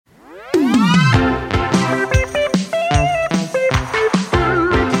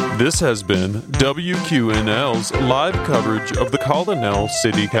has been WQNL's live coverage of the Colonel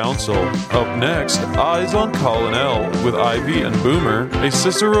City Council. Up next, Eyes on Colonel with Ivy and Boomer, a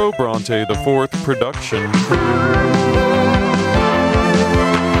Cicero Bronte IV production.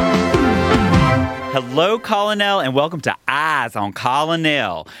 Hello, Colonel, and welcome to Eyes on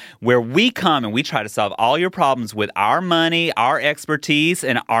Colonel, where we come and we try to solve all your problems with our money, our expertise,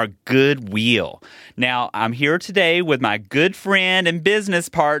 and our goodwill. Now, I'm here today with my good friend and business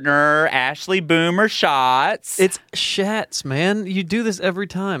partner, Ashley Boomer Schatz. It's Schatz, man. You do this every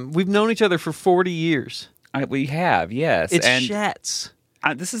time. We've known each other for 40 years. We have, yes. It's Schatz.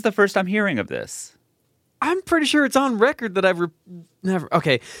 This is the first I'm hearing of this. I'm pretty sure it's on record that I've never...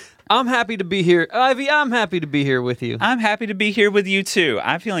 Okay, I'm happy to be here. Ivy, I'm happy to be here with you. I'm happy to be here with you, too.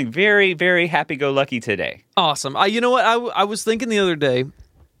 I'm feeling very, very happy-go-lucky today. Awesome. You know what? I was thinking the other day,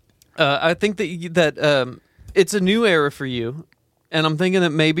 I think that it's a new era for you, and I'm thinking that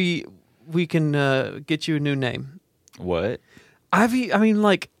maybe we can get you a new name. What? Ivy,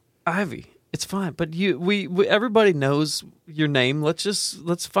 Ivy. It's fine, but we everybody knows your name.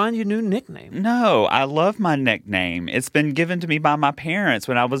 Let's find you a new nickname. No, I love my nickname. It's been given to me by my parents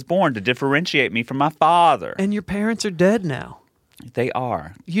when I was born to differentiate me from my father. And your parents are dead now. They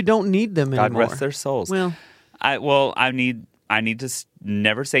are. You don't need them God anymore. rest their souls. Well, I need to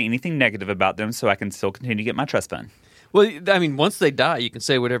never say anything negative about them so I can still continue to get my trust fund. Well, I mean, once they die, you can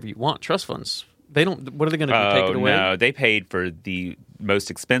say whatever you want. Trust funds, they don't. What are they going to do? Take it away? No, they paid for the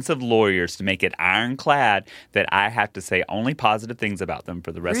most expensive lawyers to make it ironclad that I have to say only positive things about them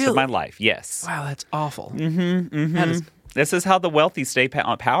for the rest of my life. Yes. Wow, that's awful. This is how the wealthy stay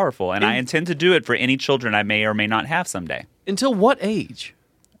powerful, and I intend to do it for any children I may or may not have someday. Until what age?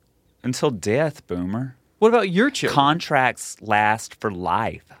 Until death, Boomer. What about your children? Contracts last for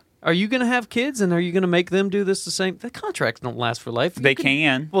life. Are you going to have kids, and are you going to make them do this the same? The contracts don't last for life. They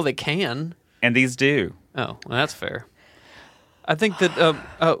can. Well, they can. And these do. Oh, well, that's fair. I think that, Bev.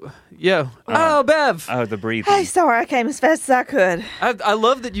 Oh, the breathing. Hey, sorry, I came as fast as I could. I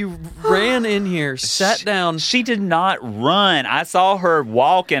love that you ran in here, sat down. She did not run. I saw her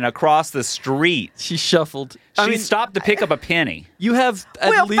walking across the street. She shuffled. She stopped to pick up a penny. You have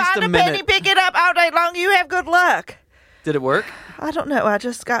at least find a a minute. penny, pick it up all day long. You have good luck. Did it work? I don't know. I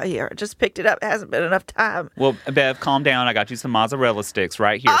just got here. I just picked it up. It hasn't been enough time. Well, Bev, calm down. I got you some mozzarella sticks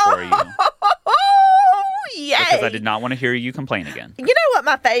right here for you. Yay. Because I did not want to hear you complain again. You know what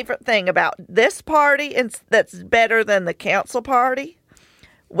my favorite thing about this party and that's better than the council party?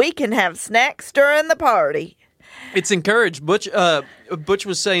 We can have snacks during the party. It's encouraged. Butch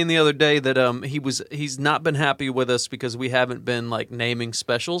was saying the other day that he's not been happy with us because we haven't been naming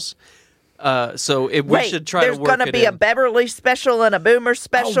specials. We should try to work it in. There's going to be a Beverly special and a Boomer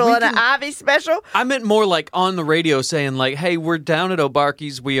special and an Ivy special? I meant more on the radio saying hey, we're down at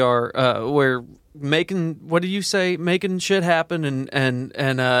O'Barkey's. We're making, what did you say? Making shit happen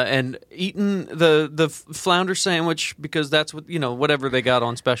and eating the flounder sandwich because that's what, whatever they got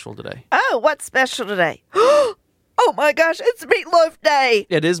on special today. Oh, what's special today? Oh my gosh, it's Meatloaf Day.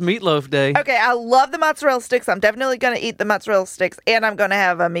 It is Meatloaf Day. Okay, I love the mozzarella sticks. I'm definitely going to eat the mozzarella sticks, and I'm going to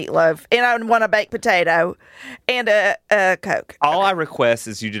have a meatloaf, and I want a baked potato, and a Coke. All I request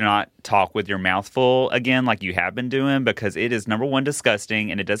is you do not talk with your mouth full again like you have been doing, because it is, number one, disgusting,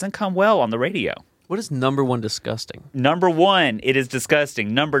 and it doesn't come well on the radio. What is number one disgusting? Number one, it is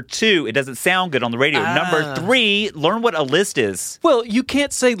disgusting. Number two, it doesn't sound good on the radio. Number three, learn what a list is. Well, you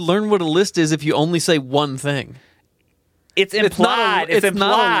can't say learn what a list is if you only say one thing. It's implied. It's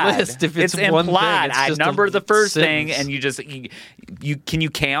implied. Not a list if it's one implied. thing. I number the first sentence. thing, and you can you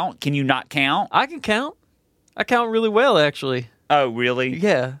count? Can you not count? I can count. I count really well, actually. Oh, really?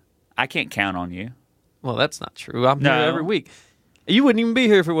 Yeah. I can't count on you. Well, that's not true. I'm here every week. You wouldn't even be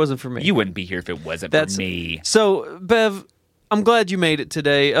here if it wasn't for me. You wouldn't be here if it wasn't for me. So, Bev, I'm glad you made it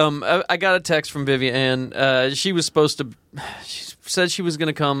today. I got a text from Vivian. She was supposed to. She said she was going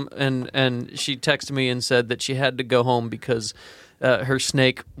to come, and she texted me and said that she had to go home because her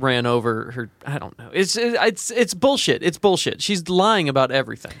snake ran over her. I don't know. It's bullshit. It's bullshit. She's lying about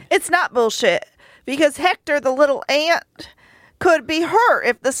everything. It's not bullshit because Hector, the little ant, could be hurt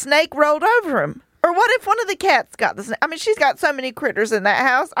if the snake rolled over him. Or what if one of the cats got the snake? I mean, she's got so many critters in that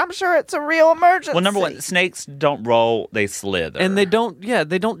house. I'm sure it's a real emergency. Well, number one, snakes don't roll; they slither. And they don't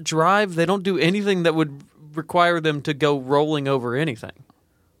drive. They don't do anything that would require them to go rolling over anything.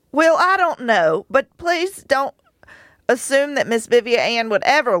 Well, I don't know, but please don't assume that Miss Vivian would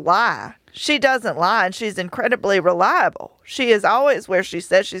ever lie. She doesn't lie, and she's incredibly reliable. She is always where she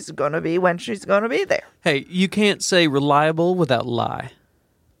says she's going to be when she's going to be there. Hey, you can't say reliable without lie.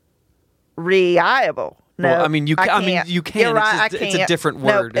 Reliable, No, Well, I mean, you. I I mean, can't. you can. You're right, It's, I it's a can't. different Nope,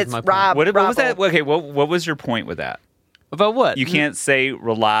 word. is it's my point. Rob. What was that? Rubble. Okay, what was your point with that? About what? You can't say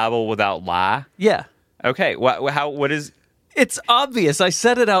reliable without lie. Yeah. Okay, what is? It's obvious. I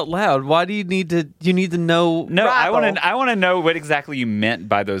said it out loud. Why do you need to? You need to know. No, Rival. I want to know what exactly you meant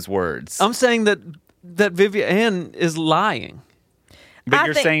by those words. I'm saying that Vivian is lying. But I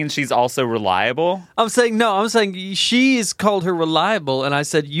you're think- saying she's also reliable. I'm saying she's called her reliable, and I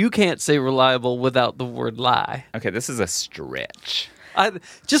said you can't say reliable without the word lie. Okay, this is a stretch. I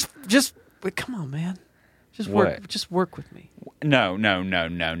just wait, come on, man. Just What? work with me. No.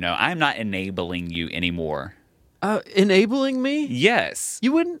 I'm not enabling you anymore. Enabling me? Yes.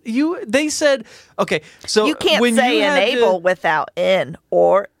 You wouldn't. They said okay. So You can't when say you had enable without in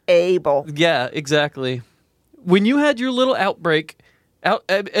or able. Yeah, exactly. When you had your little outbreak,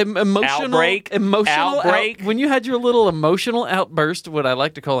 emotional Outbreak? Outbreak? when you had your little emotional outburst, what I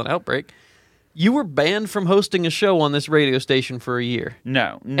like to call an outbreak, you were banned from hosting a show on this radio station for a year.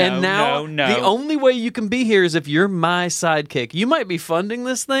 No. And now no. the only way you can be here is if you're my sidekick. You might be funding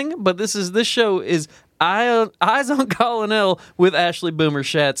this thing, but this show is Eyes on Colonel with Ashley Boomer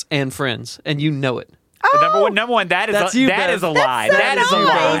Schatz and friends, and you know it. Number one, that is That's you, that Bev. is a lie. So That is a nice.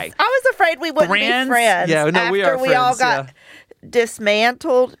 lie. I was afraid we wouldn't Friends? be friends. Yeah, no, we after are we all friends, got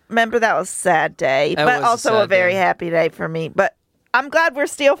dismantled. Remember, that was a sad day, That but was a also sad a very day. happy day for me. But I'm glad we're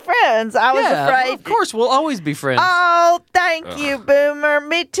still friends. I was afraid. Of course, we'll always be friends. Oh, thank you, Boomer.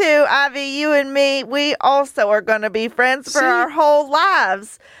 Me too, Ivy. You and me, we also are going to be friends for See? our whole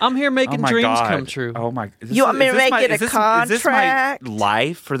lives. I'm here making Oh my dreams God. come true. Oh my! You want me to make it a Is this contract? my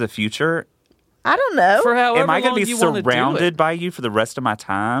life for the future? I don't know. For however Am I long going to be you wanna do it. surrounded by you for the rest of my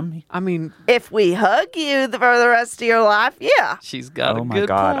time? I mean, If we hug you for the rest of your life, yeah. she's got a Oh good my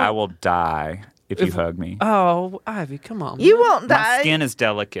God! point. I will die if you hug me. Oh, Ivy, come on. You man. won't My die. skin is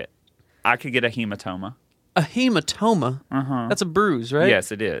delicate. I could get a hematoma. A hematoma? Uh-huh. That's a bruise, right?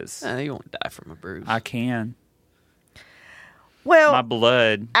 Yes, it is. You won't die from a bruise. I can. Well, My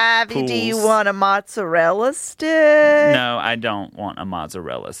blood. Ivy, do you pools. want a mozzarella stick? No, I don't want a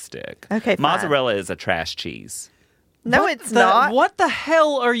mozzarella stick. Okay, fine. Mozzarella is a trash cheese. No, What it's the- not. What the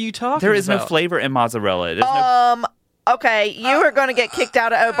hell are you talking about? There is no flavor in mozzarella. There's no. Okay, you are going to get kicked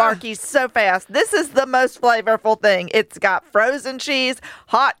out of O'Barkey's so fast. This is the most flavorful thing. It's got frozen cheese,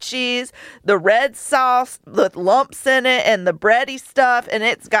 hot cheese, the red sauce with lumps in it, and the bready stuff, and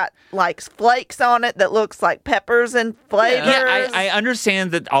it's got like flakes on it that looks like peppers and flavors. Yeah, I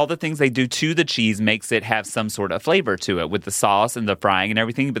understand that all the things they do to the cheese makes it have some sort of flavor to it with the sauce and the frying and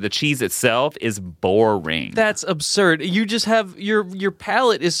everything, but the cheese itself is boring. That's absurd. You just have your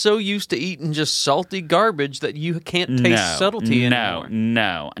palate is so used to eating just salty garbage that you can't taste subtlety anymore.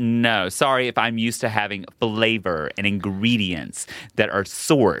 No. Sorry if I'm used to having flavor and ingredients that are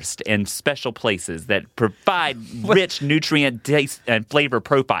sourced in special places that provide rich nutrient taste and flavor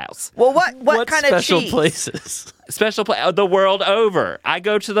profiles. Well, what kind of special cheese? places? The world over. I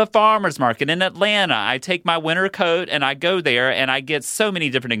go to the farmer's market in Atlanta. I take my winter coat and I go there and I get so many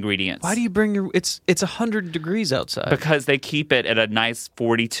different ingredients. Why do you bring your? It's 100 degrees outside. Because they keep it at a nice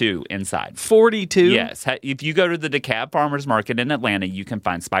 42 inside. 42. Yes. If you go to the DeKalb Farmers Market in Atlanta, you can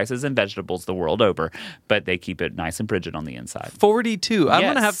find spices and vegetables the world over, but they keep it nice and frigid on the inside. 42. I'm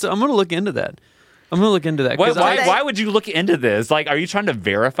gonna Yes. I'm gonna look into that. I'm gonna look into that. 'cause Why would you look into this? Like, are you trying to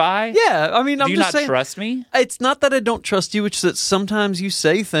verify? Yeah, I mean, I'm Do you just not saying. trust me? It's not that I don't trust you. It's that sometimes you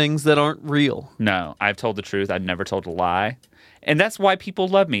say things that aren't real. No, I've told the truth. I've never told a lie. And that's why people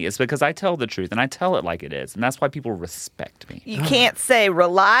love me. It's because I tell the truth and I tell it like it is. And that's why people respect me. You can't say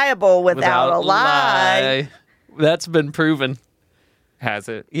reliable without a lie. That's been proven. Has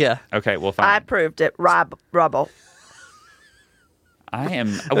it? Yeah. Okay, well, I fine. proved it. Rubble. I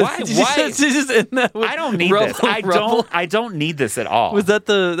am. Why? Did you Why? just end that with I don't need rubble, this. I rubble? don't need this at all. Was that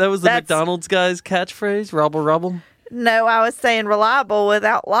the That's- McDonald's guy's catchphrase? Rubble, rubble. No, I was saying reliable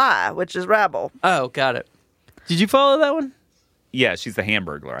without lie, which is rebel. Oh, got it. Did you follow that one? Yeah, she's the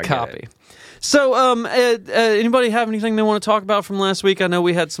Hamburglar. I get Copy. it. So, anybody have anything they want to talk about from last week? I know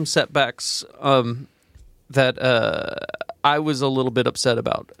we had some setbacks that I was a little bit upset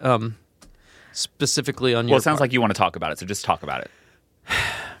about, specifically on your Well, it sounds part. like you want to talk about it, so just talk about it.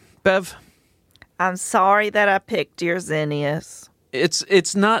 Bev, I'm sorry that I picked your zinnias.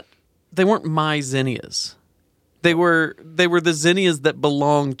 it's not. They weren't my zinnias. They were the zinnias that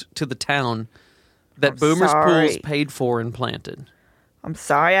belonged to the town that I'm Boomer's sorry. Pools paid for and planted. I'm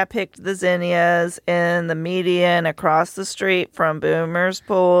sorry I picked the zinnias in the median across the street from Boomer's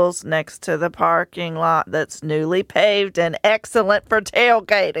Pools next to the parking lot that's newly paved and excellent for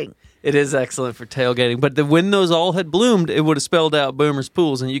tailgating. It is excellent for tailgating. But when those all had bloomed, it would have spelled out Boomer's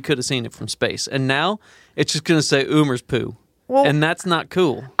Pools, and you could have seen it from space. And now it's just going to say Oomer's Poo. Well, and that's not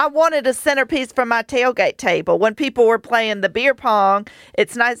cool. I wanted a centerpiece for my tailgate table. When people were playing the beer pong,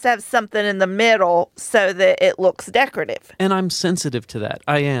 it's nice to have something in the middle so that it looks decorative. And I'm sensitive to that.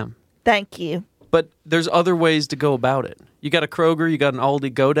 I am. Thank you. But there's other ways to go about it. You got a Kroger, you got an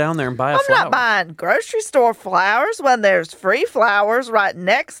Aldi, go down there and buy a I'm flower. not buying grocery store flowers when there's free flowers right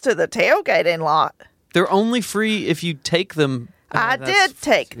next to the tailgating lot. They're only free if you take them. I did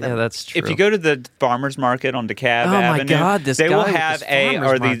take them. Yeah, that's true. If you go to the farmers market on DeKalb Oh, my Avenue, God, this they guy will with have this a farmers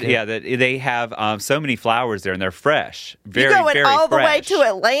or these market. yeah they have so many flowers there and they're fresh, very You're going very all fresh. the way to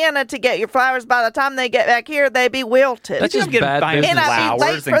Atlanta to get your flowers. By the time they get back here, they be wilted. That's You just don't get bad buying business. And I'd be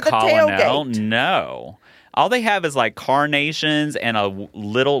late flowers in for the Colonel. tailgate. No, all they have is like carnations and a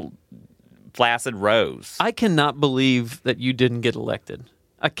little flaccid rose. I cannot believe that you didn't get elected.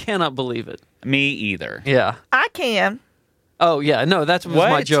 I cannot believe it. Me either. Yeah. I can. Oh, yeah. No, that was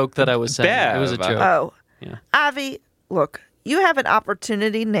my What? joke that I was saying. Bev. It was a joke. Oh, Yeah. Ivy, look, you have an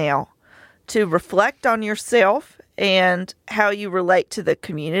opportunity now to reflect on yourself and how you relate to the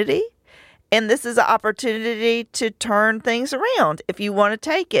community. And this is an opportunity to turn things around if you want to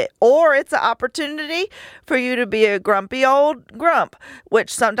take it. Or it's an opportunity for you to be a grumpy old grump,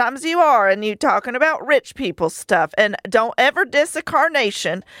 which sometimes you are, and you talking about rich people stuff. And don't ever diss a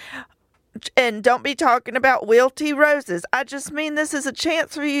carnation. And don't be talking about wilty roses. I just mean this is a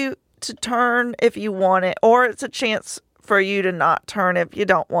chance for you to turn if you want it, or it's a chance for you to not turn if you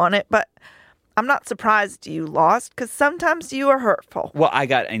don't want it. But I'm not surprised you lost because sometimes you are hurtful. Well, I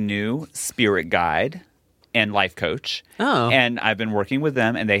got a new spirit guide and life coach. Oh. And I've been working with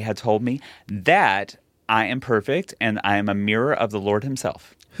them, and they had told me that I am perfect and I am a mirror of the Lord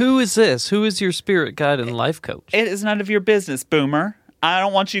Himself. Who is this? Who is your spirit guide and life coach? It is none of your business, Boomer. I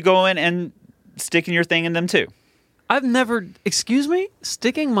don't want you going and sticking your thing in them too. I've never, excuse me,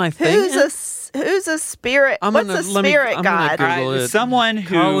 sticking my thing in? Who's a spirit? I'm What's gonna- a let me- spirit I'm gonna guide? Google it. Someone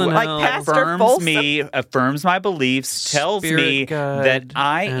who Colin Like L. Pastor affirms Folsom? me, affirms my beliefs, tells Spirit me guide that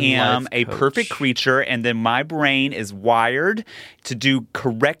I and am life a coach. perfect creature and then my brain is wired to do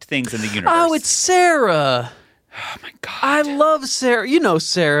correct things in the universe. Oh, it's Sarah. oh my God. I love Sarah. You know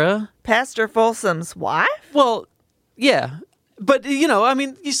Sarah. Pastor Folsom's wife? Well, yeah. But, you know, I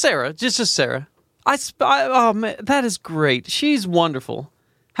mean, Sarah, just Sarah. Oh, man, that is great. She's wonderful.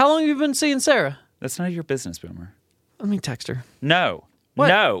 How long have you been seeing Sarah? That's none of your business, Boomer. Let me text her. No. What?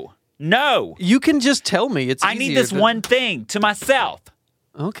 No. You can just tell me. It's I need easier this to- one thing to myself.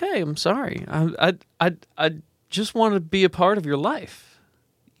 Okay, I'm sorry. I just want to be a part of your life.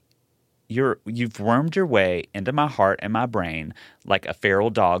 You've wormed your way into my heart and my brain like a feral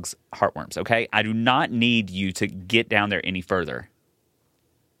dog's heartworms, okay? I do not need you to get down there any further.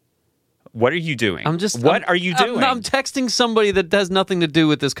 What are you doing? What are you doing? I'm texting somebody that has nothing to do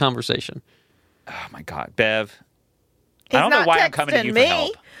with this conversation. Oh my God, Bev. He's I don't know not why I'm coming to texting you me. for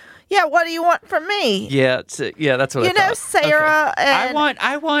help. Yeah, what do you want from me? Yeah, that's what You I know, thought. Sarah and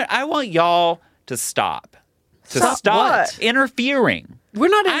I want y'all to stop. Stop what? Interfering. We're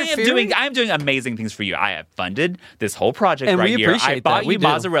not I interfering. am doing amazing things for you. I have funded this whole project And right we here. I appreciate bought that. We you do.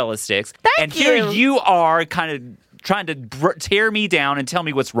 mozzarella sticks. Thank and here you. you are kind of trying to tear me down and tell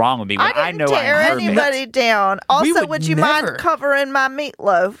me what's wrong with me when I didn't know tear I'm perfect. anybody down. Also, would would you never. mind covering my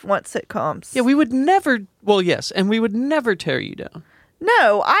meatloaf once it comes? Yeah, we would never. Well, yes, and we would never tear you down.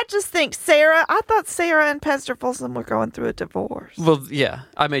 No, I just think I thought Sarah and Pastor Folsom were going through a divorce. Well, yeah,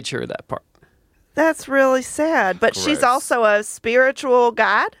 I made sure of that part. That's really sad. But she's Gross. also a spiritual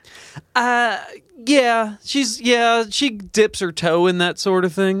guide. Yeah, she dips her toe in that sort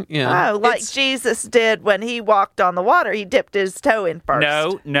of thing. Yeah. Oh, like It's- Jesus did when he walked on the water. He dipped his toe in first.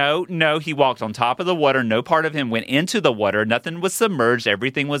 No. He walked on top of the water. No part of him went into the water. Nothing was submerged.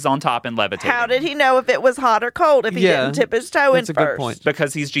 Everything was on top and levitating. How did he know if it was hot or cold if he Yeah, didn't tip his toe that's in a good first? point.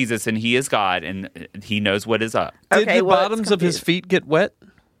 Because he's Jesus and he is God and he knows what is up. Did Okay, the well, it's bottoms of his confusing. feet get wet?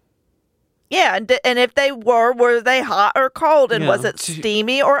 Yeah, and if they were they hot or cold? And Yeah. was it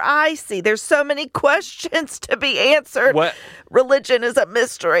steamy or icy? There's so many questions to be answered. What- Religion is a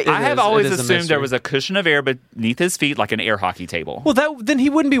mystery. I have is- always it is a assumed there mystery. was a cushion of air beneath his feet like an air hockey table. Well, then he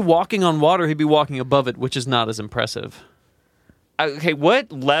wouldn't be walking on water. He'd be walking above it, which is not as impressive. Okay,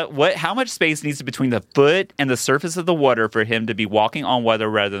 how much space needs between the foot and the surface of the water for him to be walking on water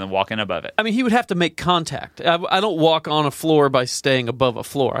rather than walking above it? I mean, he would have to make contact. I don't walk on a floor by staying above a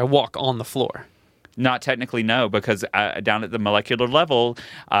floor. I walk on the floor. Not technically, no, because down at the molecular level,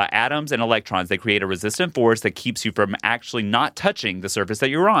 atoms and electrons, they create a resistant force that keeps you from actually not touching the surface that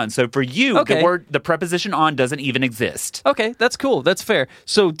you're on. So for you, the preposition on doesn't even exist. Okay, that's cool. That's fair.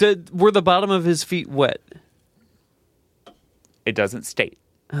 So were the bottom of his feet wet? It doesn't state.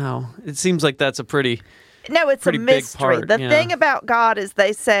 Oh, it seems like that's a pretty... No, it's a big mystery. part, The yeah. thing about God is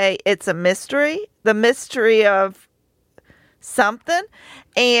they say it's a mystery, the mystery of something,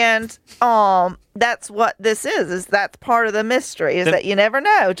 and that's what this is that's part of the mystery, is that you never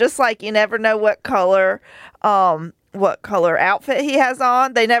know. Just like you never know what color outfit he has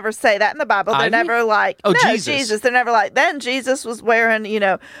on. They never say that in the Bible. They're Ivy? never like, Oh, no, Jesus. They're never like, then Jesus was wearing,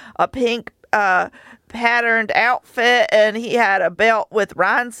 a pink patterned outfit and he had a belt with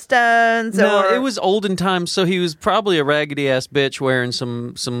rhinestones. No, or it was olden times, so he was probably a raggedy ass bitch wearing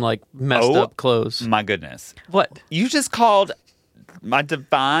some like messed up clothes. My goodness. What? You just called my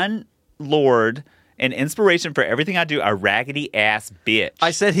divine Lord and inspiration for everything I do a raggedy ass bitch.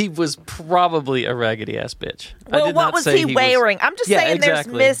 I said he was probably a raggedy ass bitch. I Well, did what not was say he wearing? I'm just Yeah, saying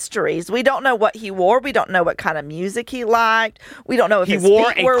exactly. there's mysteries. We don't know what he wore. We don't know what kind of music he liked. We don't know if He his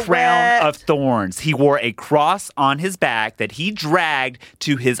wore feet were a crown wet. of thorns. He wore a cross on his back that he dragged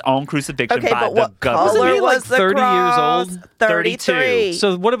to his own crucifixion Okay, by but the what government. color Wasn't he, like, was the 30 years cross? old? 33.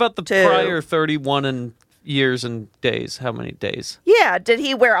 So what about the Two. prior 31 and years and days? How many days? Yeah, did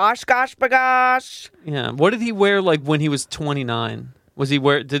he wear Oshkosh bagosh? Yeah. What did he wear like when he was 29? Was he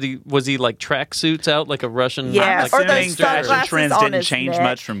like track suits out like a Russian? Yeah, like, or those Assuming fashion sunglasses trends on didn't his change neck.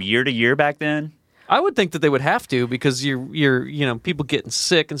 much from year to year back then. I would think that they would have to, because you're people getting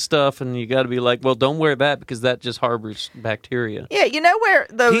sick and stuff, and you got to be like, well, don't wear that because that just harbors bacteria. Yeah, you know where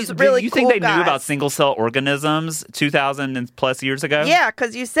those Do really you cool think they guys, knew about single cell organisms 2,000 and plus years ago? Yeah,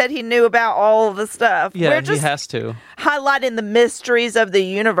 because you said he knew about all of the stuff. Yeah, We're just he has to. highlighting the mysteries of the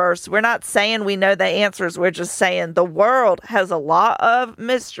universe. We're not saying we know the answers. We're just saying the world has a lot of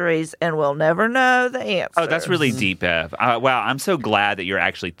mysteries and we'll never know the answers. Oh, that's really deep, Ev. Wow, I'm so glad that you're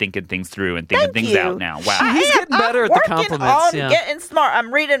actually thinking things through and thinking Thank things you. out now. Wow. He's getting better I'm at the working compliments, on yeah. getting smart.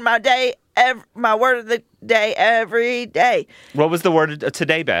 I'm reading my word of the day every day. What was the word of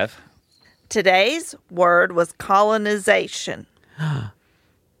today, Bev? Today's word was colonization.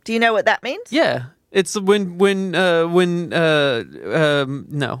 Do you know what that means? Yeah, it's when no.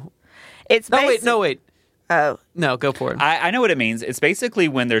 It's No, wait. Oh, No, go for it. I know what it means. It's basically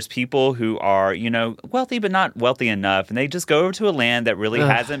when there's people who are, wealthy but not wealthy enough, and they just go over to a land that really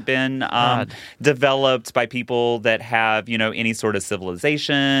hasn't been developed by people that have, any sort of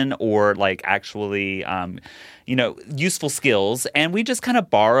civilization or like actually, useful skills. And we just kind of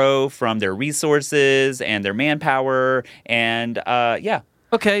borrow from their resources and their manpower. And yeah.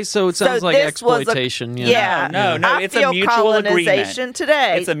 Okay, so it sounds like this was a- exploitation. yeah. No, I it's a feel mutual agreement. colonization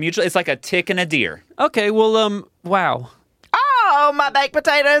today. It's like a tick and a deer. Okay, well, wow. Oh, my baked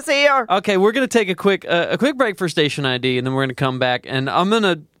potatoes here. Okay, we're gonna take a quick break for station ID, and then we're gonna come back, and I'm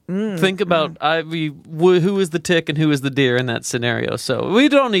gonna think about Ivy, who is the tick and who is the deer in that scenario. So we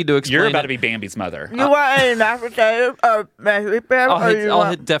don't need to explain. You're about it. to be Bambi's mother. You want any mashed potatoes or mashed potatoes? I'll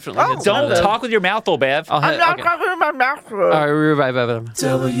hit definitely. hit some of Don't that. talk with your mouth full, Bev. I'll I'm hit, not okay. talking with my mouth. All right, we're right back.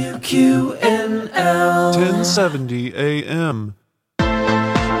 1070 AM.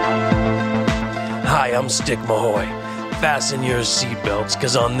 Hi, I'm Stick Mahoy. Fasten your seatbelts,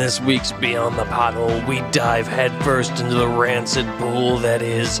 because on this week's Beyond the Pothole, we dive headfirst into the rancid pool that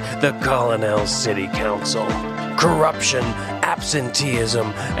is the Colonel City Council. Corruption,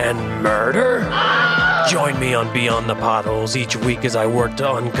 absenteeism, and murder? Join me on Beyond the Potholes each week as I work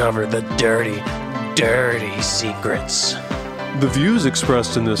to uncover the dirty, dirty secrets. The views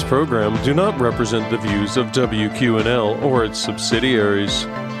expressed in this program do not represent the views of WQNL or its subsidiaries.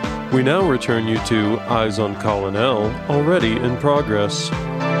 We now return you to Eyes on Colonel, already in progress.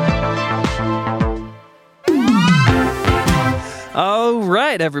 All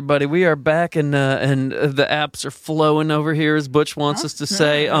right, everybody, we are back, and the apps are flowing over here, as Butch wants us to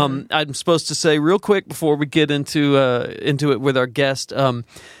say. I'm supposed to say real quick before we get into it with our guest.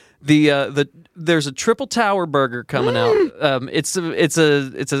 There's a triple tower burger coming out. It's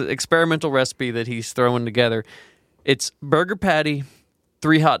an experimental recipe that he's throwing together. It's burger patty,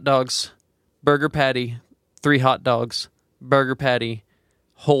 3 hot dogs, burger patty, 3 hot dogs, burger patty,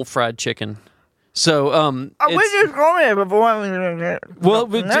 whole fried chicken. So We just go in before. well,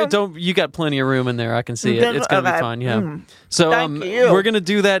 No. don't you got plenty of room in there? I can see it. It's gonna be Okay. fine. Yeah. So Thank you. we're gonna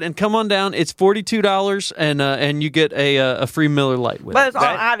do that and come on down. It's $42 and you get a free Miller Lite with But it. it's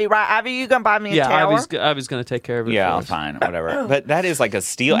on Ivy, right? Ivy, you gonna buy me a Yeah, tower? Ivy's gonna take care of it. Yeah, for us. fine, whatever. But that is like a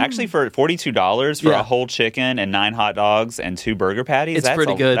steal. Actually, for $42 for Yeah. a whole chicken and 9 hot dogs and 2 burger patties, It's that's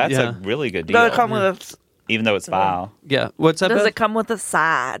pretty good, That's yeah. a really good deal. Does it come with a? Even though it's vile. Yeah. What's that? Does Beth? it come with a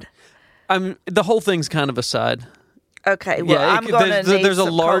side? The whole thing's kind of a side. Okay, well, I'm going to need there's a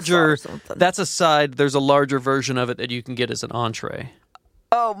some larger. coleslaw or something. That's a side. There's a larger version of it that you can get as an entree.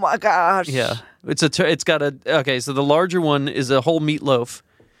 Oh my gosh! Yeah, it's got a okay. So the larger one is a whole meatloaf,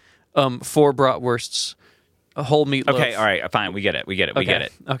 4 bratwursts, a whole meatloaf. Okay, all right, fine. We get it. We get it.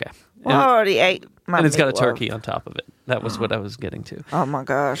 Okay, Well, I already ate my and it's got a meatloaf. turkey on top of it. That was what I was getting to. Oh my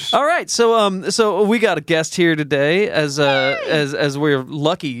gosh! All right, so we got a guest here today. As we're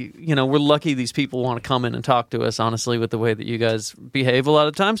lucky, we're lucky these people want to come in and talk to us. Honestly, with the way that you guys behave a lot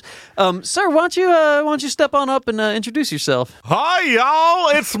of times, sir, why don't you step on up and introduce yourself? Hi,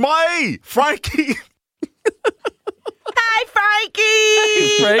 y'all. It's me, Frankie. Hi,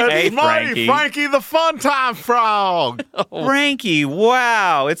 Frankie. Frankie. Hey, It's me, Frankie. Frankie the Fun Time Frog. Frankie,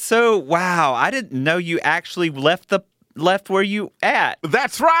 wow. It's so wow. I didn't know you actually left where you at.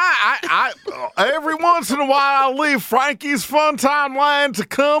 That's right. I every once in a while I leave Frankie's Fun Time Land to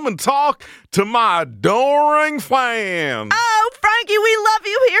come and talk to my adoring fans. Oh, Frankie, we love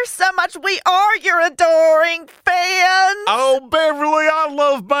you here so much. We are your adoring fans. Oh, Beverly, I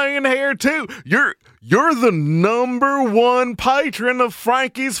love being here too. You're the number 1 patron of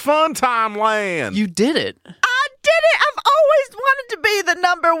Frankie's Fun Time Land. You did it. I did it. I've always wanted to be the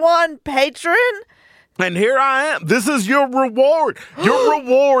number 1 patron. And here I am. This is your reward. Your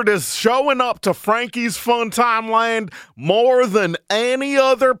reward is showing up to Frankie's Fun Time Land more than any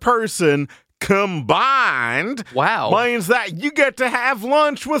other person combined. Wow. Means that you get to have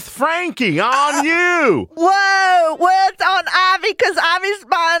lunch with Frankie on you. Whoa, what's on Ivy? Because Ivy's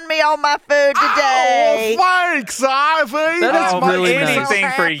buying me all my food today. Oh, thanks, Ivy. That is makes really me so nice. Anything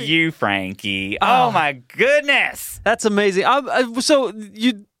for happy. you, Frankie. Oh my goodness. That's amazing. So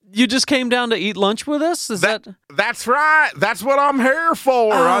you just came down to eat lunch with us? Is that? That's right. That's what I'm here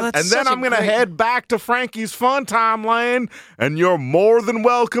for. Oh, that's and then such a I'm going to great- head back to Frankie's Fun Time Land, and you're more than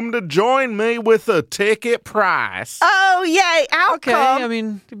welcome to join me with a ticket price. Oh, yay, I'll Okay, come. I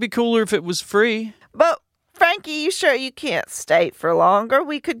mean, it'd be cooler if it was free. But Frankie, you sure you can't stay for longer?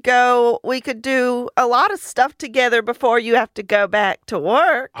 We could do a lot of stuff together before you have to go back to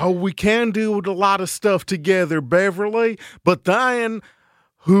work. Oh, we can do a lot of stuff together, Beverly, but then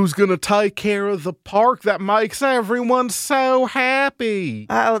who's going to take care of the park that makes everyone so happy?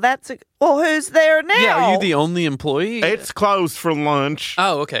 Oh, well, who's there now? Yeah, are you the only employee? It's closed for lunch.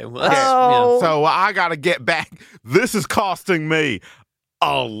 Oh, okay. Well, that's, Oh. So I got to get back. This is costing me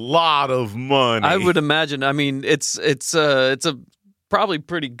a lot of money. I would imagine. I mean, it's a probably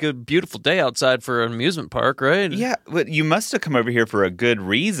pretty good, beautiful day outside for an amusement park, right? Yeah, but you must have come over here for a good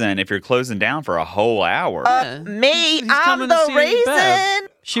reason if you're closing down for a whole hour. Me, He's I'm coming to the see Bev. reason.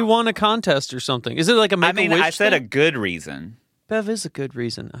 She won a contest or something. Is it like a I Make-A-Wish mean, I said a thing? good reason. Bev is a good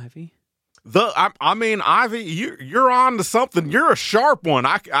reason, Ivy. I mean, Ivy, you're on to something. You're a sharp one.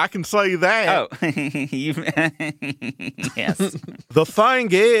 I can say that. Oh, yes. The thing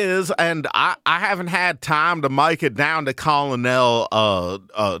is, and I haven't had time to make it down to Colonel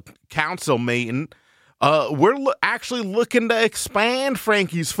council meeting. We're actually looking to expand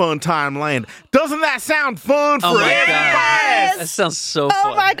Frankie's Fun Time Land. Doesn't that sound fun for Oh my everybody? god, that sounds so fun.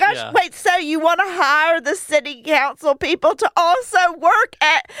 Oh my gosh! Yeah. Wait, so you want to hire the city council people to also work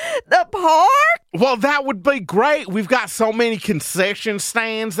at the park? Well, that would be great. We've got so many concession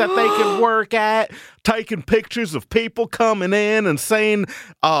stands that they can work at, taking pictures of people coming in and seeing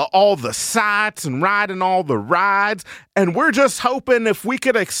all the sights and riding all the rides. And we're just hoping if we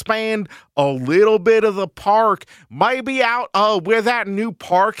could expand a little bit of the park, maybe out where that new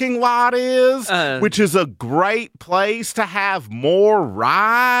parking lot is, which is a great place to have more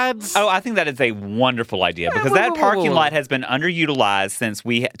rides. Oh, I think that is a wonderful idea because that parking lot has been underutilized since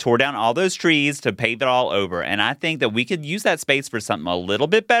we tore down all those trees to pave it all over. And I think that we could use that space for something a little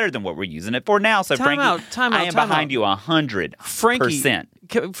bit better than what we're using it for now. So, Time out, I am behind you 100%.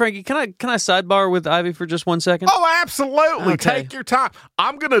 Frankie, can I sidebar with Ivy for just 1 second? Oh, absolutely. Okay. Take your time.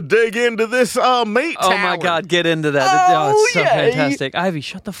 I'm going to dig into this meat Oh tower. my God, get into that. Oh, It's so yay. fantastic. Ivy,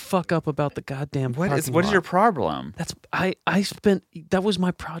 shut the fuck up about the goddamn What is parking lot. your problem? That's that was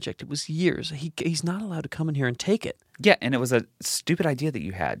my project. It was years. He's not allowed to come in here and take it. Yeah, and it was a stupid idea that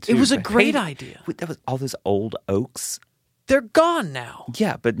you had, too. It was a I great hated- idea. That was all those old oaks. they're gone now.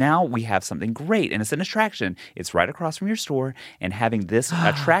 Yeah, but now we have something great, and it's an attraction. It's right across from your store, and having this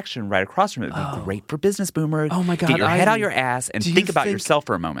attraction right across from it would be great for business, Boomer. Oh, my God, Get your head I- out your ass and Do you think about think- yourself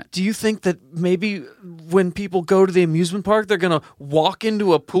for a moment. Do you think that maybe when people go to the amusement park, they're going to walk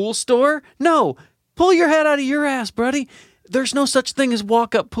into a pool store? No. Pull your head out of your ass, buddy. There's no such thing as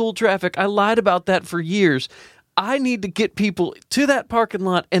walk-up pool traffic. I lied about that for years. I need to get people to that parking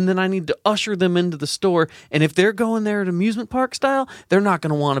lot, and then I need to usher them into the store. And if they're going there at amusement park style, they're not going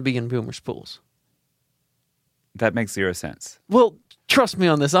to want to be in Boomer's pools. That makes zero sense. Well, trust me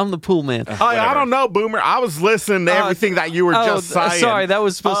on this. I'm the pool man. I don't know, Boomer. I was listening to everything that you were just saying. Sorry, that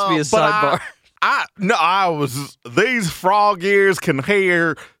was supposed to be a sidebar. I was. These frog ears can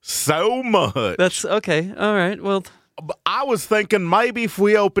hear so much. That's okay. All right. Well, I was thinking maybe if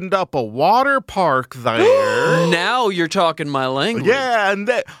we opened up a water park there. now you're talking my language. Yeah,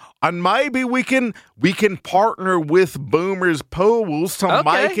 and maybe we can partner with Boomer's Pools to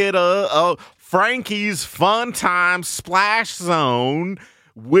Okay. make it a Frankie's Fun Time Splash Zone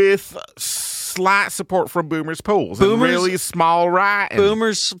with slight support from Boomer's Pools. And Boomer's- really small writing.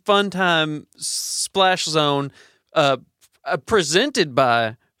 Boomer's Fun Time Splash Zone, presented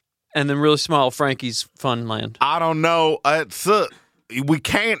by, and then really small Frankie's Funland. I don't know. We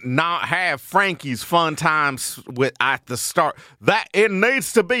can't not have Frankie's Fun Times at the start. That it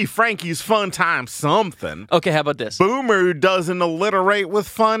needs to be Frankie's Fun Time something. Okay, how about this? Boomer doesn't alliterate with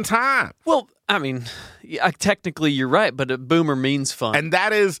fun time. Well, I mean, technically you're right, but a boomer means fun. And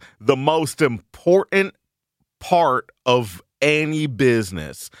that is the most important part of any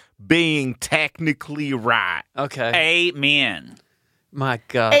business, being technically right. Okay. Amen. My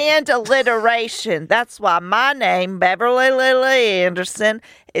God. And alliteration. That's why my name, Beverly Lily Anderson,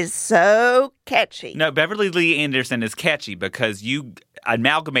 is so catchy. No, Beverly Lee Anderson is catchy because you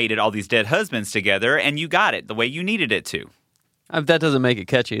amalgamated all these dead husbands together and you got it the way you needed it to. That doesn't make it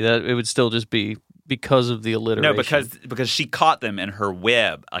catchy. That it would still just be because of the alliteration. No, because she caught them in her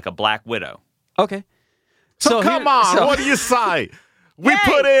web like a black widow. Okay. So come on, what do you say? We Yay.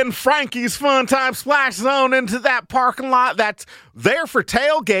 put in Frankie's Fun Time Splash Zone into that parking lot that's there for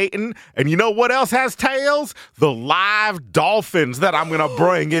tailgating. And you know what else has tails? The live dolphins that I'm going to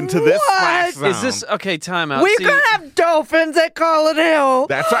bring into this splash zone. Is this okay? Time out. We're See, going to have dolphins at Colonel.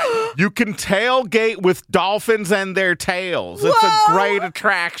 That's right. You can tailgate with dolphins and their tails. It's a Whoa. great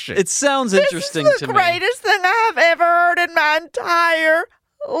attraction. it sounds interesting This is to the me. greatest thing I have ever heard in my entire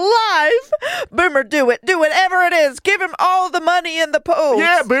life. Boomer, do it. Do whatever it is. Give him all the money in the pool.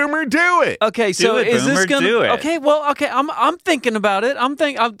 Yeah, Boomer, do it. Okay, so it, is this Boomer, gonna? do it. Okay, well, okay. I'm thinking about it. I'm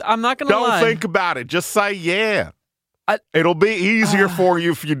not gonna Don't lie. think about it. Just say yeah. I- It'll be easier for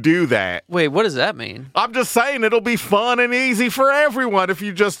you if you do that. Wait, what does that mean? I'm just saying it'll be fun and easy for everyone if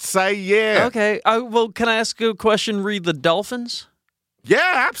you just say yeah. Okay. Well, can I ask a question? Read the dolphins.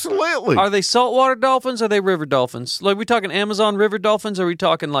 Yeah, absolutely. Are they saltwater dolphins? Or are they river dolphins? Like, we talking Amazon River dolphins? Or are we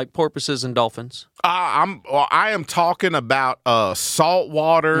talking like porpoises and dolphins? I am talking about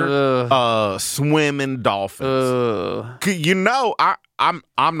saltwater swimming dolphins. You know,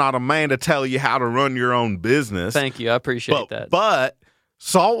 I'm not a man to tell you how to run your own business. Thank you. I appreciate that. But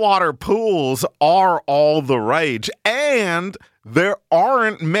saltwater pools are all the rage, and there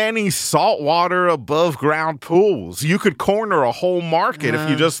aren't many saltwater above ground pools. You could corner a whole market if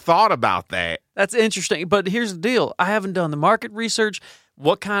you just thought about that. That's interesting. But here's the deal. I haven't done the market research.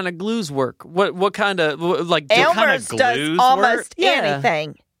 What kind of glues work? What kind of like? Elmer's glue does glues almost work? Yeah.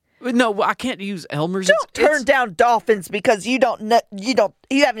 anything. No, I can't use Elmer's. Don't turn down dolphins because you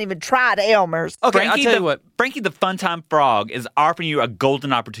haven't even tried Elmer's. Okay, I'll tell you what. Frankie the Funtime Frog is offering you a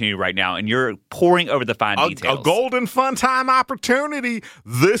golden opportunity right now, and you're pouring over the fine details. A golden fun time opportunity.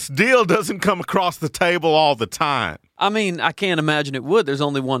 This deal doesn't come across the table all the time. I mean, I can't imagine it would. There's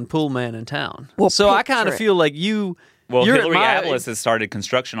only one pool man in town. Well, so I kind of picture it. feel like you. Well, you're Hillary at my- Atlas has started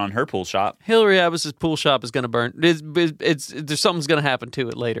construction on her pool shop. Hillary Abbas's pool shop is going to burn. There's something's going to happen to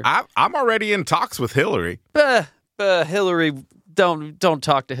it later. I'm already in talks with Hillary. Hillary, don't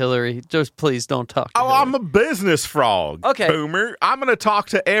talk to Hillary. Just please don't talk to Oh, Hillary. I'm a business frog. Okay. Boomer. I'm going to talk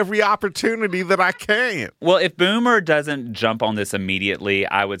to every opportunity that I can. Well, if Boomer doesn't jump on this immediately,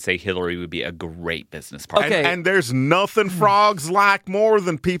 I would say Hillary would be a great business partner. Okay. And there's nothing frogs like more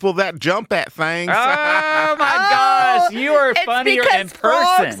than people that jump at things. Oh my gosh, you are It's funnier because in frogs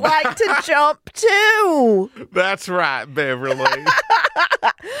person. like to jump too. That's right, Beverly.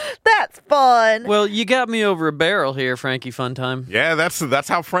 That's fun. Well, you got me over a barrel here, Frankie Funtime. Yeah, that's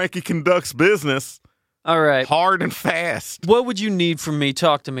how Frankie conducts business. All right. Hard and fast. What would you need from me?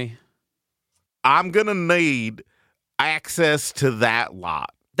 Talk to me. I'm going to need access to that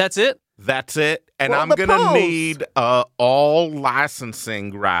lot. That's it? That's it. And Well, I'm the going to pools. need all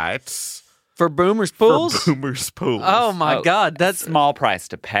licensing rights For Boomer's for Pools? Boomer's Pools. Oh, my Oh, God. That's Small price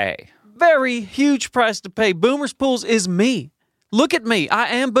to pay. very huge price to pay. Boomer's Pools is me. Look at me. I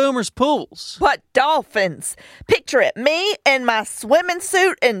am Boomer's Pools. But dolphins. Picture it. Me in my swimming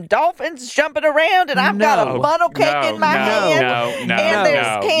suit and dolphins jumping around, and I've got a No. funnel cake in my hand. And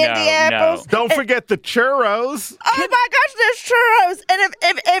there's candy apples. Don't forget the churros. Oh my gosh, there's churros. And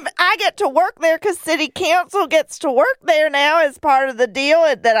if I get to work there, because city council gets to work there now as part of the deal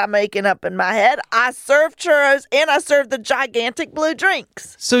that I'm making up in my head, I serve churros and I serve the gigantic blue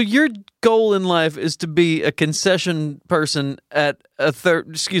drinks. So your goal in life is to be a concession person at a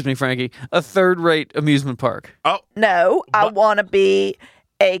third-rate amusement park. Oh, No, I want to be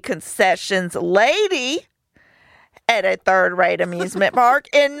a concessions lady at a third-rate amusement park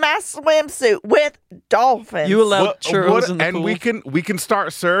in my swimsuit with dolphins. You allow churros in the and pool? we can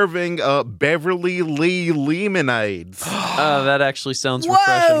start serving Beverly Lee lemonades. That actually sounds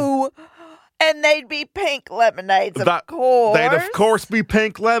refreshing. Whoa! And they'd be pink lemonades, of That- course. They'd of course be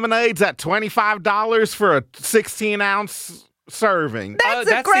pink lemonades at $25 for a 16-ounce serving. That's a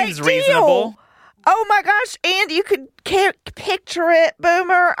that great seems deal. reasonable. Oh my gosh, and you could picture it,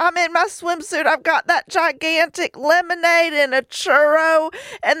 Boomer. I'm in my swimsuit. I've got that gigantic lemonade and a churro,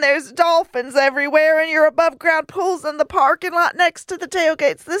 and there's dolphins everywhere, and you're above ground pools in the parking lot next to the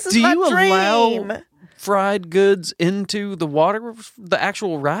tailgates. This is Do my you dream. allow fried goods into the water, the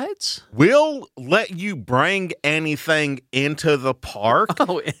actual rides? We'll let you bring anything into the park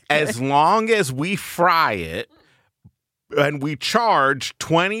Oh, okay. as long as we fry it. And we charge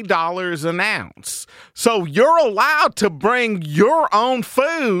 $20 an ounce. So you're allowed to bring your own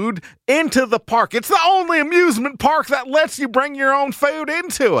food into the park. It's the only amusement park that lets you bring your own food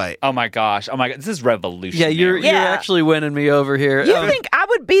into it. Oh my gosh. This is Yeah, revolutionary. you're Yeah. actually winning me over here. You think I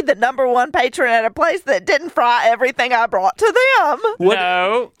would be the number one patron at a place that didn't fry everything I brought to them? What-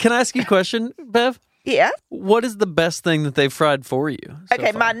 No. Can I ask you a question, Bev? Yeah. What is the best thing that they've fried for you? so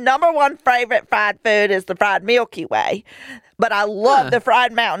Okay, far? my number one favorite fried food is the fried Milky Way. But I love the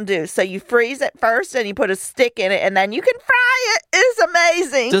fried Mountain Dew. So you freeze it first and you put a stick in it and then you can fry it. It's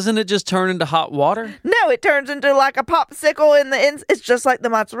amazing. Doesn't it just turn into hot water? No, it turns into like a popsicle in the ends. It's just like the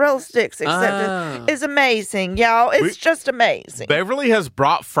mozzarella sticks, except Ah. it's amazing, y'all. It's just amazing. Beverly has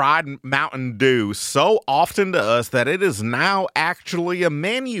brought fried Mountain Dew so often to us that it is now actually a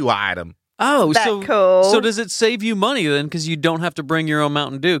menu item. Oh, That so cool. So does it save you money then? Because you don't have to bring your own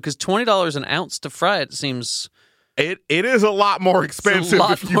Mountain Dew? Because $20 an ounce to fry it seems. It is a lot more expensive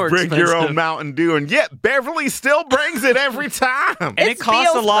lot if you more bring your expensive. own Mountain Dew, and yet Beverly still brings it every time. And it It costs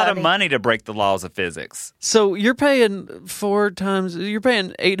a feels lot funny. of money to break the laws of physics. So you're paying you're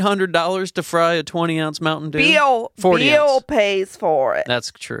paying $800 to fry a 20-ounce Mountain Dew? Bill 40 ounce. pays for it.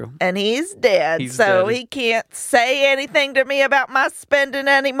 That's true. And he's dead, He's so dead. he can't say anything to me about my spending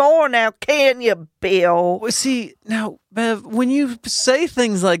anymore now, can you, Bill? Well, see, now, Bev, when you say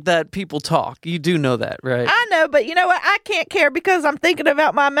things like that, people talk. You do know that, right? I know, but you know what? I can't care because I'm thinking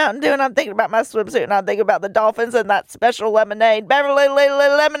about my Mountain Dew and I'm thinking about my swimsuit and I'm thinking about the dolphins and that special lemonade, Beverly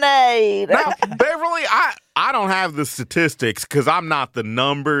Lemonade. Now, Beverly, I don't have the statistics because I'm not the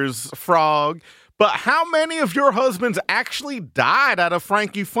numbers frog, but how many of your husbands actually died out of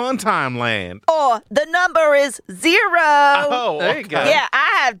Frankie Funtime Land? Oh, the number is 0. Oh, there you go. Yeah,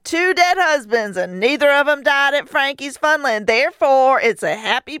 I have 2 dead husbands and neither of them died at Frankie's Funland. Therefore, it's a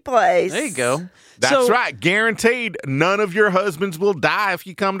happy place. There you go. That's So- right. Guaranteed none of your husbands will die if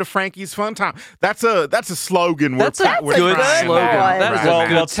you come to Frankie's Fun Time. That's a slogan. That's a we're good trying slogan. now. That is Right a now.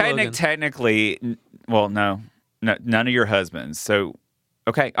 good Well, slogan. technically, no, none of your husbands. So,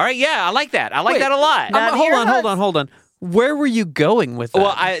 okay. All right. Yeah, I like that. I like Wait, that a lot. None of hold your on. Where were you going with that?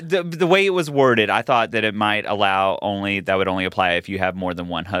 Well, the way it was worded, I thought that it might that would only apply if you have more than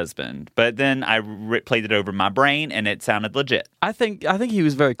one husband. But then I played it over in my brain, and it sounded legit. I think he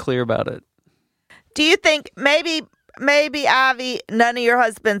was very clear about it. Do you think maybe Ivy, none of your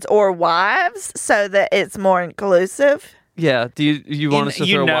husbands or wives, so that it's more inclusive? Yeah. Do you want us to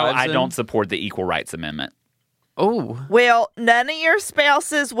throw wives I in? don't support the Equal Rights Amendment. Oh, Well, none of your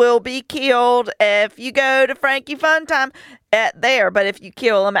spouses will be killed if you go to Frankie Fun Time there. But if you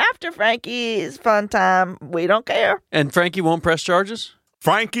kill them after Frankie's Fun Time, we don't care. and Frankie won't press charges?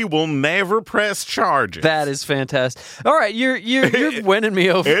 Frankie will never press charges. That is fantastic. All right, you're winning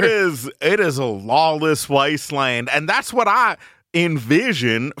me over. It is a lawless wasteland, and that's what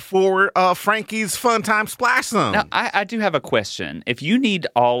envision for Frankie's Fun Time Splash Zone. Now, I do have a question. If you need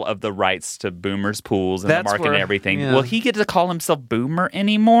all of the rights to Boomer's pools and That's the market where- and everything, yeah. will he get to call himself Boomer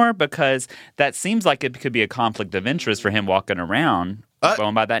anymore? Because that seems like it could be a conflict of interest for him walking around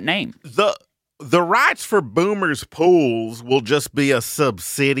going by that name. The rights for Boomer's Pools will just be a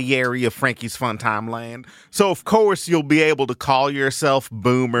subsidiary of Frankie's Fun Time Land. So, of course, you'll be able to call yourself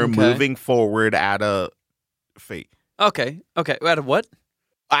Boomer moving forward at a fee. Okay. At a what?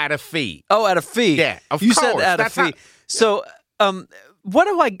 At a fee. Oh, at a fee. Yeah, of you course. said at a That's fee. how- So, what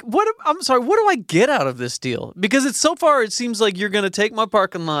do I get out of this deal? Because it's so far, it seems like you're going to take my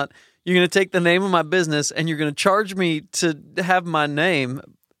parking lot, you're going to take the name of my business, and you're going to charge me to have my name.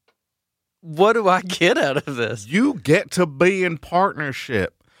 What do I get out of this? You get to be in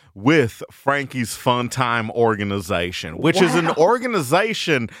partnership with Frankie's Fun Time organization, which is an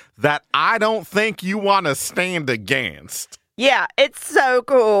organization that I don't think you want to stand against. Yeah, it's so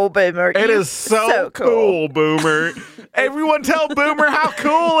cool, Boomer. It is so cool, Boomer. Everyone tell Boomer how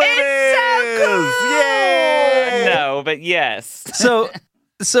cool it is. It's so cool. Yay! No, but yes.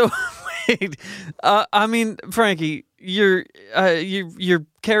 So wait. I mean, Frankie, you're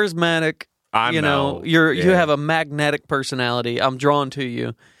charismatic. I know. You Yeah. have a magnetic personality. I'm drawn to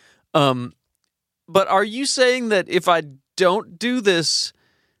you. But are you saying that if I don't do this,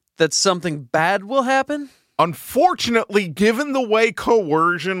 that something bad will happen? Unfortunately, given the way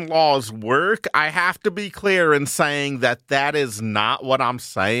coercion laws work, I have to be clear in saying that is not what I'm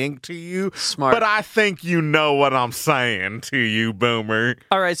saying to you. Smart. But I think you know what I'm saying to you, Boomer.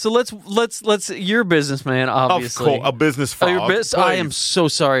 All right, so let's. You're a businessman, obviously. Of course, a business Oh, frog. you're I am so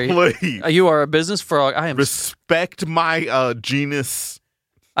sorry. Please. You are a business frog. I am. Respect my genus.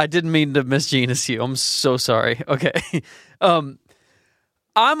 I didn't mean to misgenus you. I'm so sorry. Okay. I'm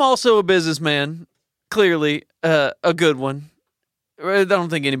also a businessman. Clearly, a good one. I don't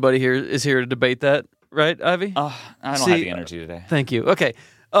think anybody here is here to debate that, right, Ivy? I don't See, have the energy today. Thank you. Okay.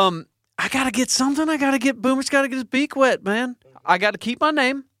 I gotta get something. Boomer's gotta get his beak wet, man. I gotta keep my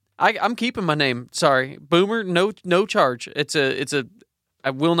name. I'm keeping my name. Sorry, Boomer. No charge. I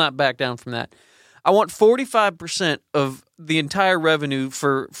will not back down from that. I want 45% of the entire revenue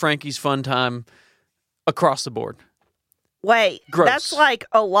for Frankie's Fun Time across the board. Wait, Gross. that's like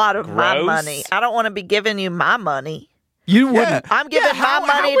a lot of my Gross. money. I don't want to be giving you my money. You wouldn't. I'm giving my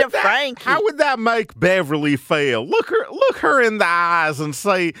money to would that- Frankie. How would that make Beverly feel? Look her in the eyes and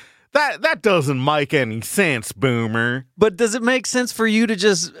say that doesn't make any sense, Boomer. But does it make sense for you to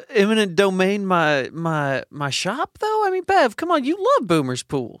just eminent domain my shop though? I mean, Bev, come on, you love Boomer's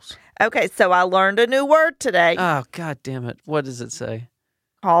Pools. Okay, so I learned a new word today. Oh, god damn it. What does it say?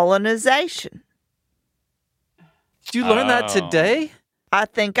 Colonization. Did you learn that today? I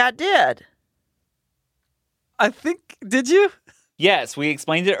think I did. Did you? Yes, we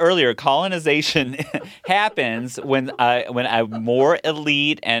explained it earlier. Colonization happens when a more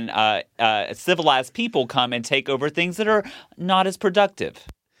elite and civilized people come and take over things that are not as productive.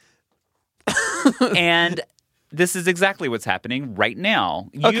 And this is exactly what's happening right now.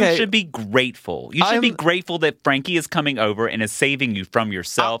 You Okay. should be grateful. You should be grateful that Frankie is coming over and is saving you from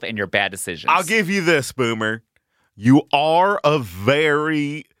yourself and your bad decisions. I'll give you this, Boomer. You are a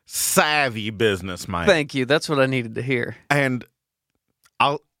very savvy businessman. Thank you. That's what I needed to hear. And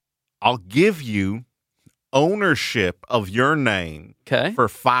I'll give you ownership of your name Okay. for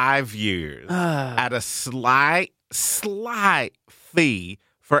 5 years at a slight fee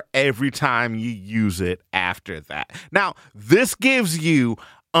for every time you use it after that. Now, this gives you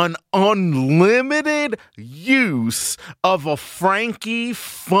an unlimited use of a Frankie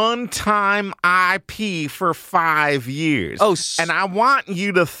Fun Time IP for 5 years. Oh, and I want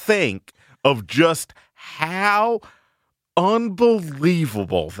you to think of just how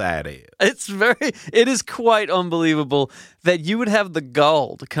unbelievable that is. It is quite unbelievable that you would have the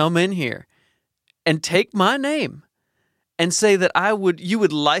gall to come in here and take my name and say that you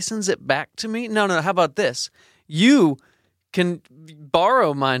would license it back to me. No, how about this? You can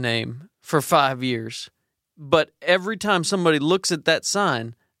borrow my name for 5 years, but every time somebody looks at that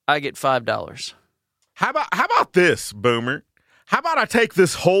sign, I get $5. How about this, Boomer? How about I take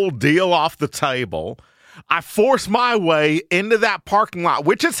this whole deal off the table? I force my way into that parking lot,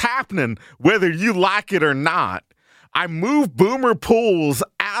 which is happening whether you like it or not. I move Boomer Pools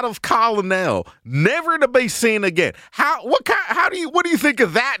out of Colonel, never to be seen again. What do you think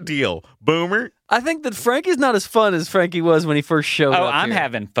of that deal, Boomer? I think that Frankie's not as fun as Frankie was when he first showed up. I'm here.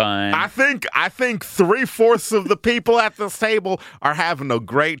 having fun. I think 3/4 of the people at this table are having a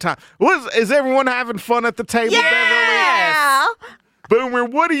great time. Is everyone having fun at the table, Beverly? Yeah. Boomer,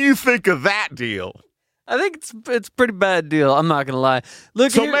 what do you think of that deal? I think it's a pretty bad deal. I'm not gonna lie.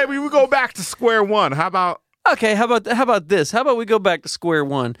 Look, So here- maybe we go back to square one. How about okay. How about this? How about we go back to square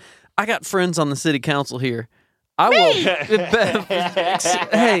one? I got friends on the city council here. I will.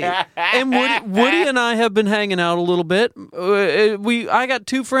 Hey, and Woody and I have been hanging out a little bit. I got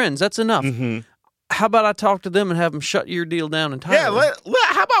 2 friends. That's enough. How about I talk to them and have them shut your deal down entirely?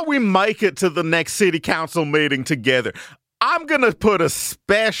 how about we make it to the next city council meeting together? I'm going to put a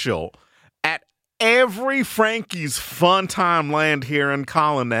special at every Frankie's Fun Time Land here in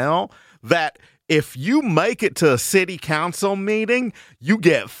Colonel that if you make it to a city council meeting, you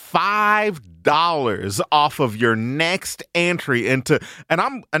get $5 off of your next entry into, and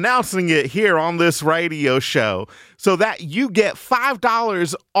I'm announcing it here on this radio show, so that you get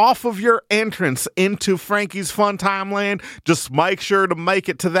 $5 off of your entrance into Frankie's Fun Time Land. Just make sure to make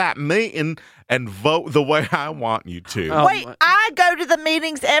it to that meeting and vote the way I want you to. Oh, Wait, I go to the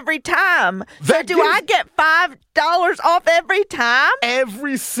meetings every time. So That do gives- I get $5 off every time?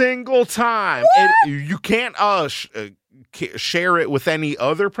 Every single time. You can't share it with any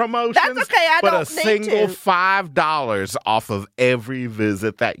other promotions. That's okay, I but don't a need single to. $5 off of every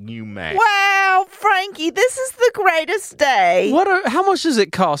visit that you make. Wow, Frankie, this is the greatest day. How much does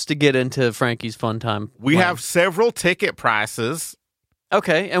it cost to get into Frankie's Fun Time? We Land? have several ticket prices.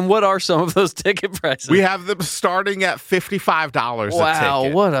 Okay, and what are some of those ticket prices? We have them starting at $55 a wow,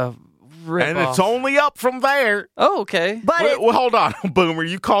 ticket. what a rip And it's only up from there. Oh, okay. But Well, hold on, Boomer.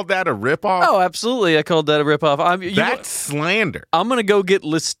 You called that a ripoff? Oh, absolutely. I called that a ripoff. That's slander. I'm going to go get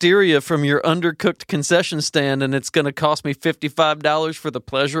listeria from your undercooked concession stand, and it's going to cost me $55 for the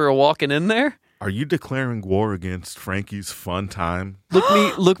pleasure of walking in there? Are you declaring war against Frankie's Fun Time?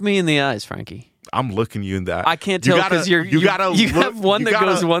 Look me in the eyes, Frankie. I'm looking you in that. I can't tell because you have one that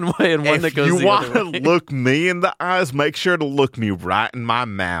goes one way and one that goes the other way. If you want to look me in the eyes, make sure to look me right in my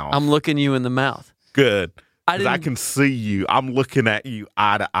mouth. I'm looking you in the mouth. Good. I 'Cause I didn't- can see you. I'm looking at you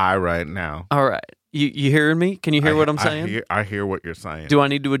eye to eye right now. All right. You hearing me? Can you hear what I'm saying? I hear what you're saying. Do I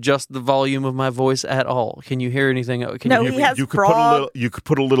need to adjust the volume of my voice at all? Can you hear anything? Can No, you he has you could frog. you could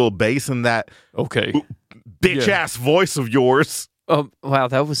put a little bass in that Okay. bitch ass voice of yours. Oh, wow,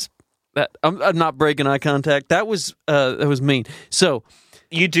 that was that. I'm not breaking eye contact. That was mean. So,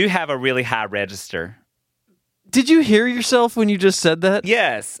 You do have a really high register. did you hear yourself when you just said that?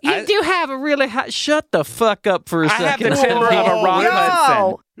 Yes. You do have a really high. Shut the fuck up for a I have second. the timbre of a Ron Hudson.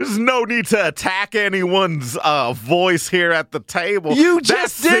 No. There's no need to attack anyone's voice here at the table. You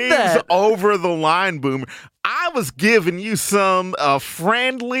just did seems that. over the line, Boomer. I was giving you some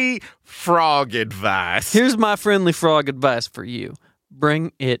friendly frog advice. Here's my friendly frog advice for you.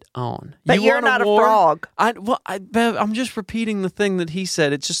 Bring it on. But You you're want not a war? frog. Bev, I'm just repeating the thing that he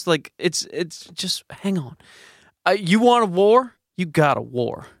said. It's just like it's just hang on. You want a war? You got a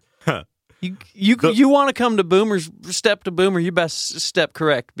war. You want to come to Boomer's step to Boomer? You best step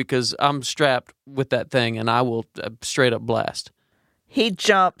correct because I'm strapped with that thing and I will straight up blast. He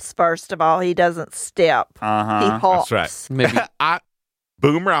jumps, first of all. He doesn't step. He hops. That's right. Maybe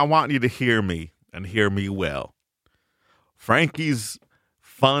Boomer, I want you to hear me and hear me well. Frankie's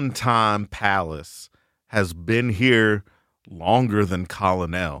Fun Time Palace has been here longer than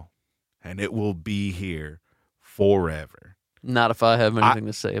Colonel, and it will be here forever. not if I have anything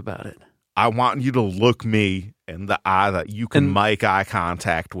to say about it. I want you to look me in the eye that you can And- make eye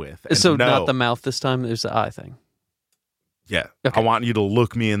contact with. And So know- not the mouth this time. There's the eye thing. Yeah. Okay. I want you to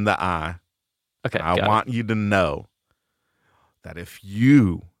look me in the eye. Okay, I got want you to know that if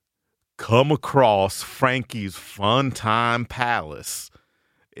you come across Frankie's Fun Time Palace,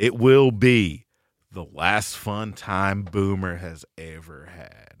 it will be the last fun time Boomer has ever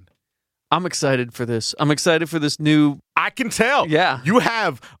had. I'm excited for this. I'm excited for this new. I can tell. Yeah. You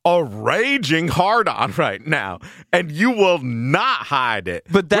have a raging hard on right now, and you will not hide it.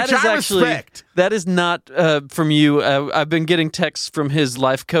 But that which is I actually respect. that is not from you. I've been getting texts from his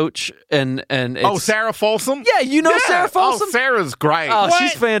life coach, and it's, Oh, Sarah Folsom? Yeah, you know Sarah Folsom? Oh, Sarah's great. Oh,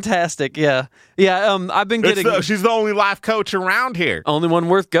 she's fantastic. Yeah. I've been getting She's the only life coach around here. only one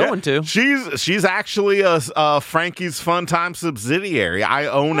worth going to. She's actually a Frankie's Fun Time subsidiary. I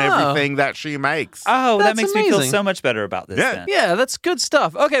own everything that she makes. Oh, that That's makes me feel amazing. so much better about this. Yeah. then. Yeah, that's good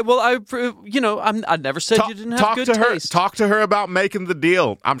stuff. Okay, well, I never said you didn't have good to her. taste. Talk to her about making the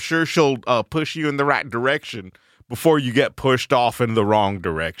deal. I'm sure she'll push you in the right direction before you get pushed off in the wrong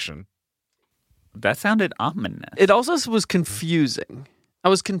direction. That sounded ominous. It also was confusing. I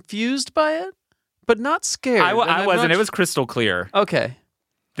was confused by it, but not scared. I And I'm wasn't. not- It was crystal clear okay.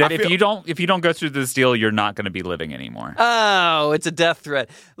 that I if feel- you don't go through this deal, you're not going to be living anymore. Oh, it's a death threat.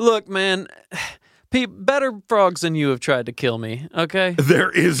 Look, man, Better frogs than you have tried to kill me, okay?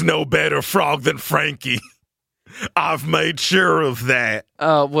 There is no better frog than Frankie. I've made sure of that.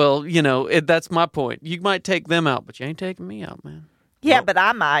 Well, that's my point. You might take them out, but you ain't taking me out, man. Yeah, but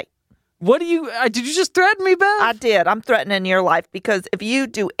I might. What do you... did you just threaten me, Bev? I did. I'm threatening your life because if you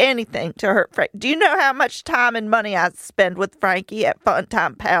do anything to hurt Frank, do you know how much time and money I spend with Frankie at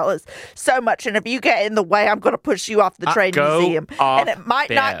Funtime Palace? So much. And if you get in the way, I'm going to push you off the train go museum. off, And it might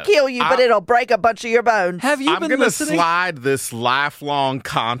not Bev. kill you, but it'll break a bunch of your bones. Have you I'm been going to listening? slide this lifelong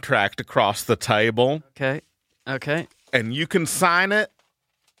contract across the table, Okay. and you can sign it,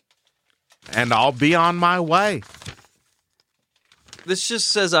 and I'll be on my way. This just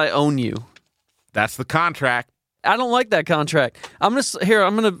says I own you. That's the contract. I don't like that contract. I'm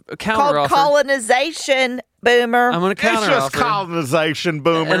gonna counter Called offer. colonization, Boomer. I'm gonna It's counter just offer. colonization,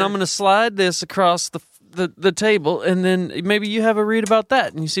 Boomer. And I'm gonna slide this across the table, and then maybe you have a read about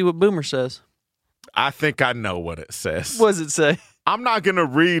that, and you see what Boomer says. I think I know what it says. What does it say? I'm not going to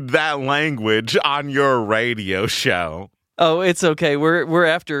read that language on your radio show. Oh, it's okay. We're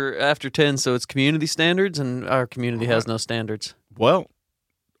after 10, so it's community standards, and our community has no standards. Well,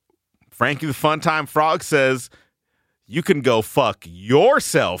 Frankie the Funtime Frog says, you can go fuck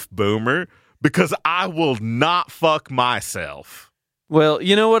yourself, Boomer, because I will not fuck myself. Well,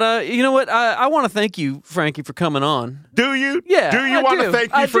 you know what? I want to thank you, Frankie, for coming on. Do you? Yeah, Do you I want to do.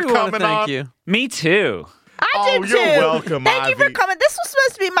 thank I you for do wanna coming thank on? you. Me too. I do you're too. welcome, Thank you for Ivy. coming. This was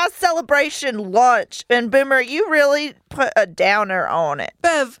supposed to be my celebration lunch. And Boomer, you really put a downer on it.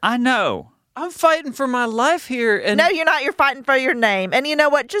 Bev, I know. I'm fighting for my life here, and No, you're not. You're fighting for your name. And you know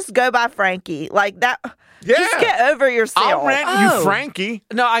what? Just go by Frankie. Like that. Yeah. Just get over yourself. I'll rent Oh. you Frankie.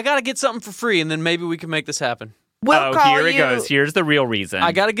 no, I got to get something for free, and then maybe we can make this happen. We'll call Here it you. goes. Here's the real reason.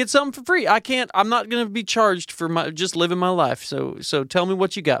 I got to get something for free. I'm not going to be charged for just living my life. So tell me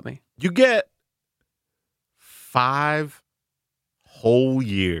what you got me. You get 5 whole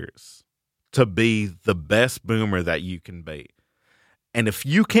years to be the best Boomer that you can be. And if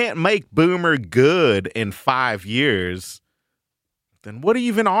you can't make Boomer good in 5 years, then what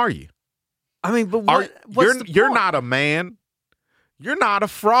even are you? I mean, but what's the You're point? not a man. You're not a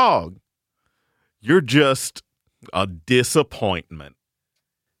frog. You're just a disappointment.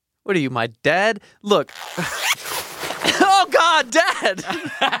 What are you, my dad? Look. Oh, God, Dad!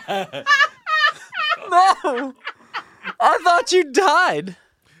 No! I thought you died.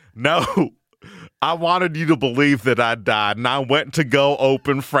 No, I wanted you to believe that I died, and I went to go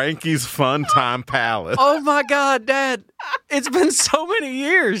open Frankie's Funtime Palace. Oh, my God, Dad. It's been so many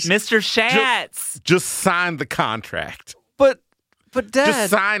years. Mr. Schatz. Just sign the contract. But Dad,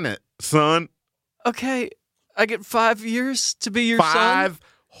 Just sign it, son. okay, I get 5 years to be your 5 son?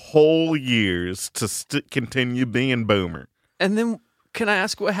 whole years to continue being Boomer. And then can I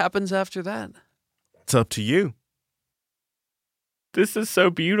ask what happens after that? It's up to you. This is so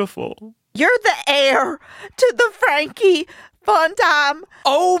beautiful. You're the heir to the Frankie Funtime.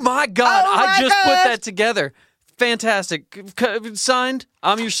 Oh, my God. Oh, I my just put gosh. that together. Fantastic. Signed.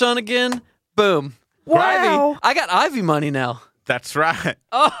 I'm your son again. Boom. Wow. Ivy. I got Ivy money now. That's right.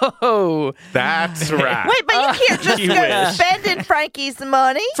 Oh. That's right. Wait, but you can't just You go wish. spending Frankie's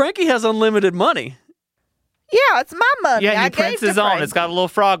money. Frankie has unlimited money. Yeah, it's my money. Yeah, I you gave Prince's to on. Frankie. It's got a little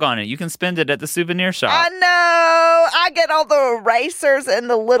frog on it. You can spend it at the souvenir shop. I know. I get all the erasers and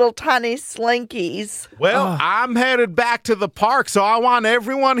the little tiny slinkies. Well, I'm headed back to the park, so I want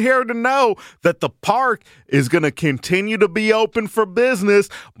everyone here to know that the park is going to continue to be open for business.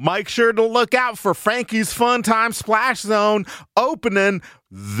 Make sure to look out for Frankie's Funtime Splash Zone opening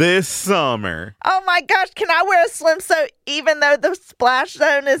this summer. Oh my gosh, can I wear a swimsuit even though the splash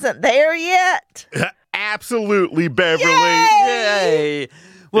zone isn't there yet? Absolutely, Beverly. Yay.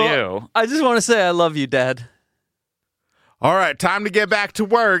 Well, Ew. I just want to say I love you, Dad. All right, time to get back to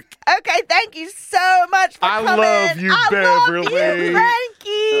work. Okay, thank you so much for I coming. love you, I Beverly. love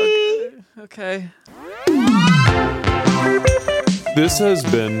you, Frankie. Okay. This has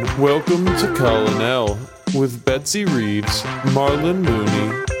been Welcome to Colonel with Betsy Reeves, Marlon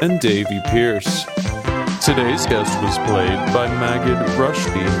Mooney, and Davy Pierce. Today's guest was played by Magid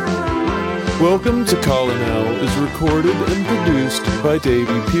Rushdie. Welcome to Colonel is recorded and produced by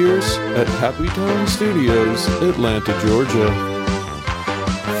Davy Pierce at Happy Tone Studios, Atlanta, Georgia.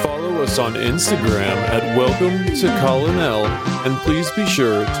 Follow us on Instagram at Welcome to Colonel, and please be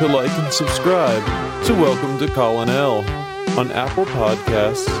sure to like and subscribe to Welcome to Colonel on Apple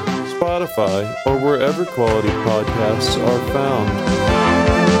Podcasts, Spotify, or wherever quality podcasts are found.